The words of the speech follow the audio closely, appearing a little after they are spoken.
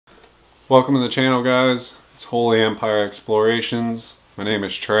Welcome to the channel, guys. It's Holy Empire Explorations. My name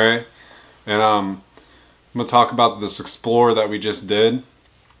is Trey, and I'm going to talk about this explore that we just did.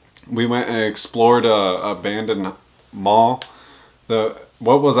 We went and explored a abandoned mall.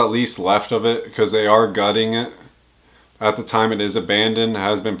 What was at least left of it, because they are gutting it. At the time it is abandoned, it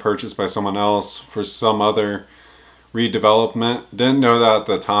has been purchased by someone else for some other redevelopment. Didn't know that at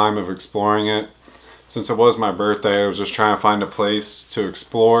the time of exploring it. Since it was my birthday, I was just trying to find a place to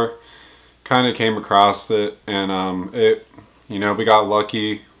explore. Kind of came across it, and we got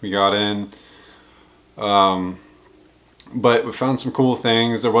lucky. We got in, but we found some cool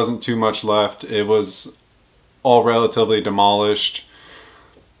things. There wasn't too much left. It was all relatively demolished.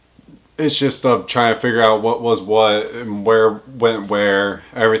 It's just trying to figure out what was what and where went where.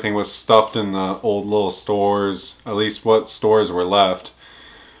 Everything was stuffed in the old little stores, at least what stores were left.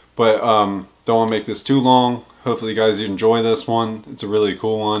 But don't want to make this too long. Hopefully you guys enjoy this one. It's a really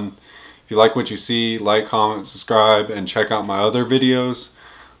cool one. If you like what you see, like, comment, subscribe, and check out my other videos.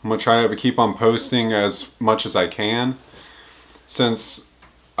 I'm going to try to keep on posting as much as I can. Since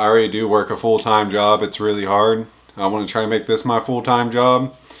I already do work a full-time job, it's really hard. I want to try to make this my full-time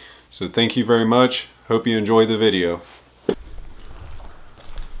job. So thank you very much. Hope you enjoy the video.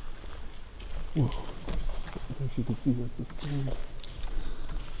 Whoa. I think you can see like the stone.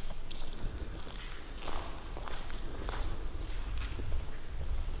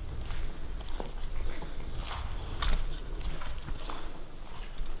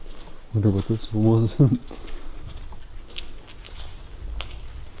 Wonder what this one was. Of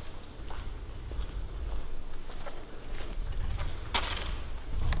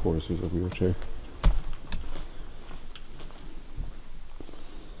course, there's a wheelchair.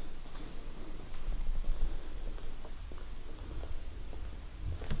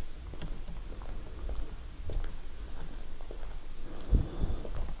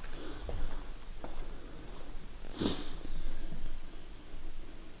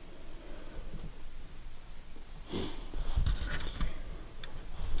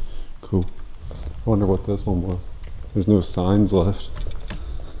 Cool. I wonder what this one was. There's no signs left.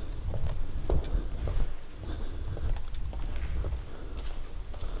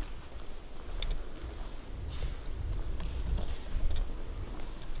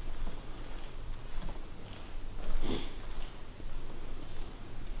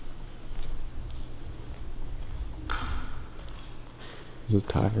 There's a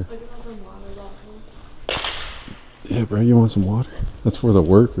tire. Yeah, bro, you want some water? That's for the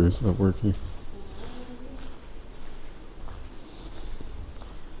workers that work here.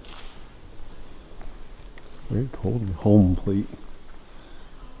 It's very cold. Home plate.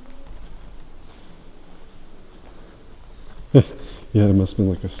 Yeah, it must have been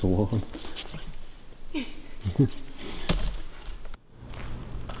like a salon.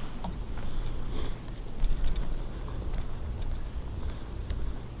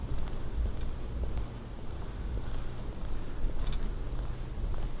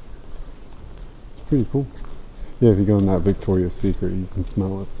 Pretty cool. Yeah, if you go in that Victoria's Secret, you can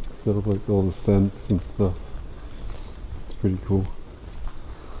smell it instead of like all the scents and stuff. It's pretty cool.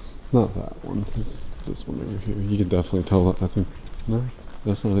 Not that one, it's this one over here. You can definitely tell that, I think. No,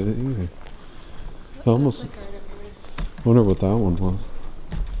 that's not it either. I almost wonder what that one was.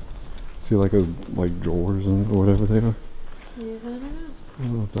 See, like drawers or whatever they are. Yeah, I don't know. I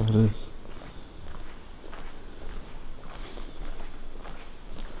don't know what that is.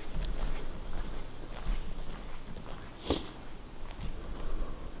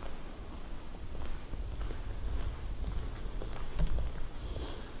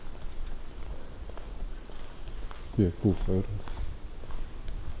 Be a cool photo.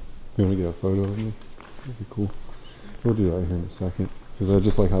 You want to get a photo of me? That'd be cool. We'll do that here in a second. Because I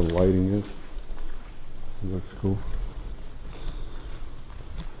just like how the lighting is. It looks cool.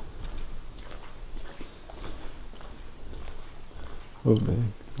 Oh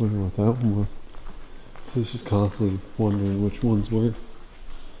dang. Wonder what that one was. So she's constantly wondering which ones were.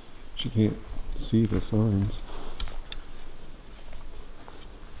 She can't see the signs.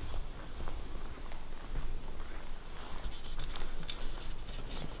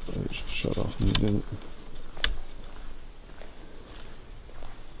 It should shut off in a minute.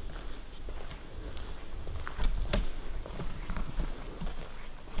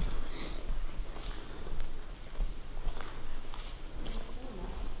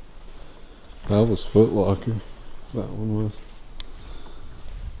 That was Foot Locker. That one was.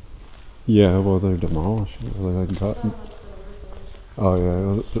 Yeah, well, they're demolishing it. They had gotten. Oh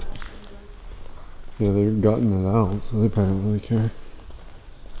yeah, yeah, they're gutting it out, so they probably don't really care.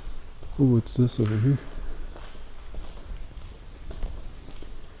 Oh, what's this over here?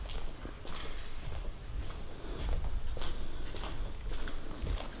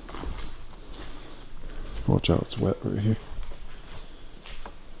 Watch out, it's wet right here.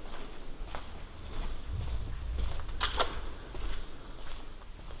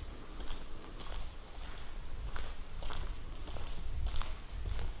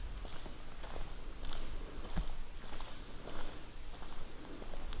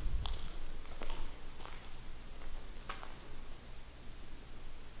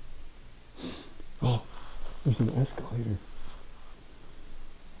 Oh, there's an escalator.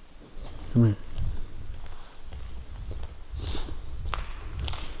 Come here.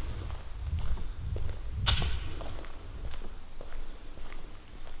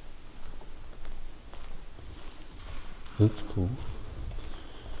 That's cool.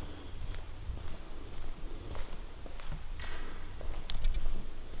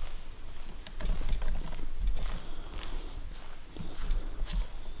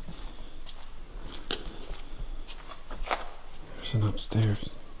 There's an upstairs.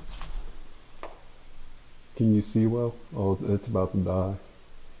 Can you see well? Oh, it's about to die.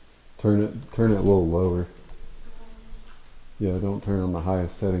 Turn it a little lower. Yeah, don't turn on the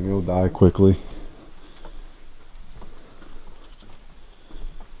highest setting. It'll die quickly.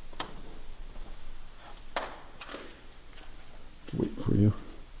 Wait for you.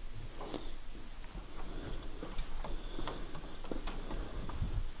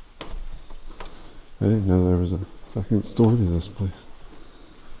 I didn't know there was a second story to this place.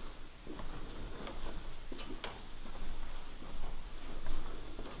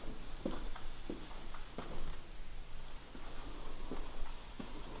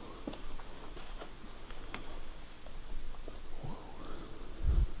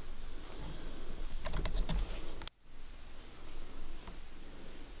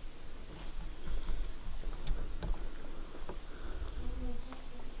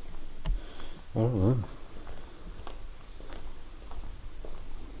 I don't know.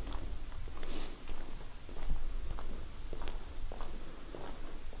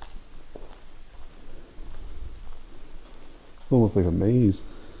 It's almost like a maze.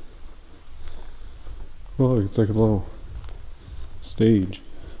 Oh, look, it's like a little stage.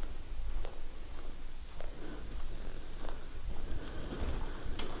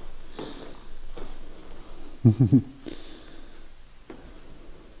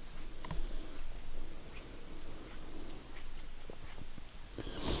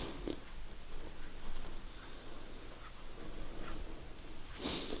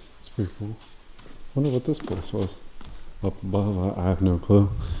 Pretty cool. Wonder what this place was up above. I have no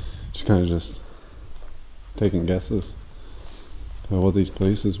clue. Just kind of just taking guesses at what these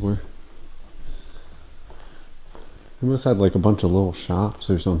places were. They must have had like a bunch of little shops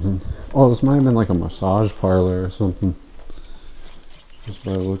or something. Oh, this might have been like a massage parlor or something. Just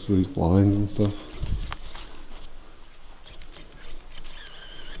by the looks of these blinds and stuff.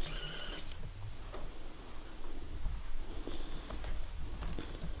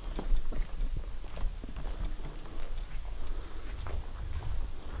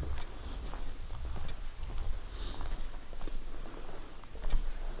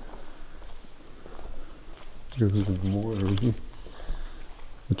 There's even more everything.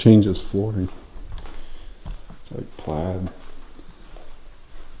 It changes flooring. It's like plaid.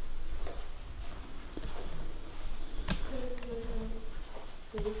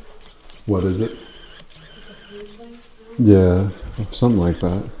 What is it? Yeah, something like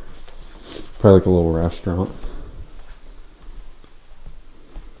that. Probably like a little restaurant.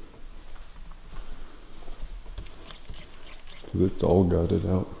 So it's all gutted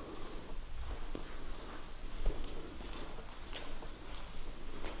out.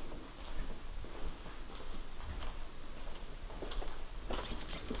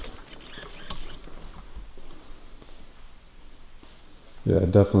 Yeah,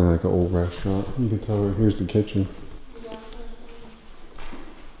 definitely like an old restaurant. You can tell right here's the kitchen.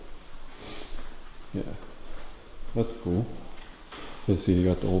 Yeah, that's cool. You see, you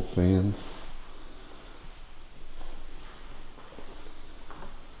got the old fans.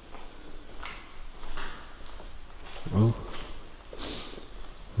 Well,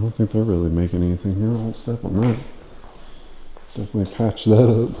 I don't think they're really making anything here. I won't step on that. Definitely patch that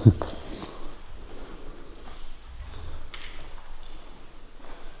up.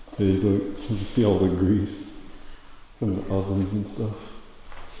 Hey, look, you can see all the grease from the ovens and stuff.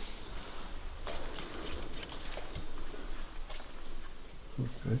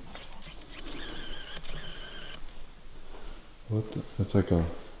 Okay. What the? That's like a,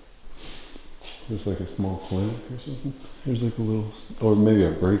 there's like a small clinic or something. There's like a little, or maybe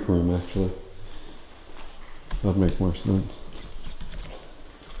a break room actually. That'd make more sense.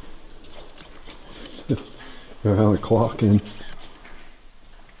 Go have a clock in.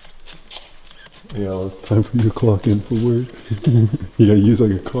 Yeah, it's time for you to clock in for work. You gotta use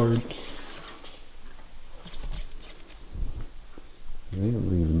like a card. They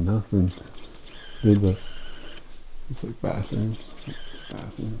don't leave nothing. It's like bathrooms.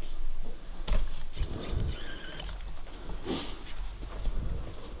 Bathrooms.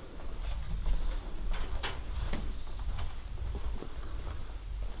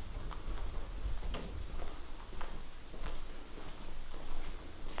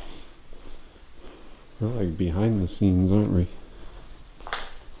 We're like behind the scenes, aren't we?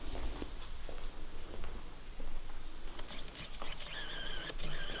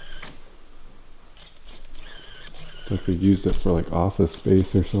 It's like they used it for like office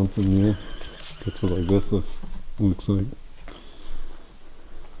space or something, yeah. That's what like this looks like.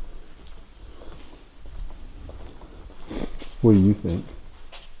 What do you think?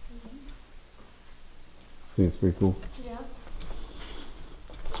 I think it's pretty cool. Yeah.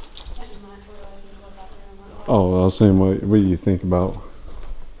 Oh, I was saying, what do you think about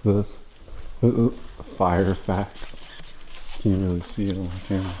this? Fire facts. Can't really see it on the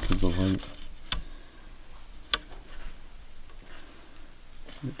camera because of the light.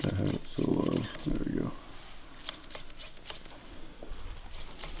 I think I have it so low. There we go.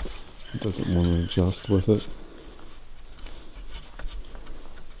 It doesn't want to adjust with it.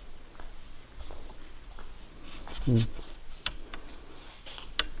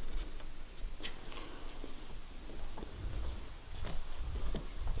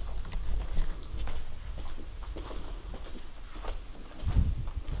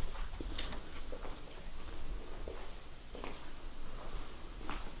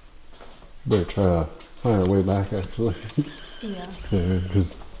 Better try to find our way back actually. Yeah. Yeah,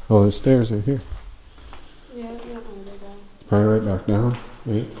 because the stairs are here. Yeah, you don't want to go down. Probably right back down.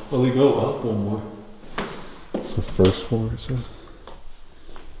 Right? Well, we go up one more. It's the first floor, it says.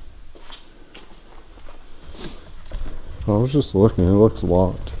 I was just looking, it looks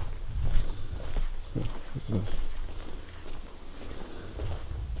locked.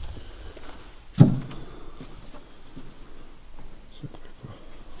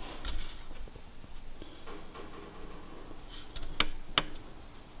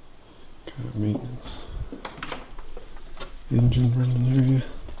 Kind of maintenance. Engine running area.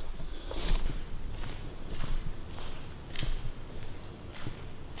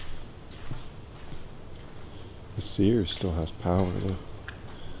 The Sears still has power though.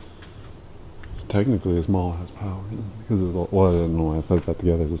 Technically, his mall has power because of the, well, I don't know why I put that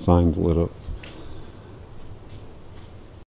together. The sign's lit up.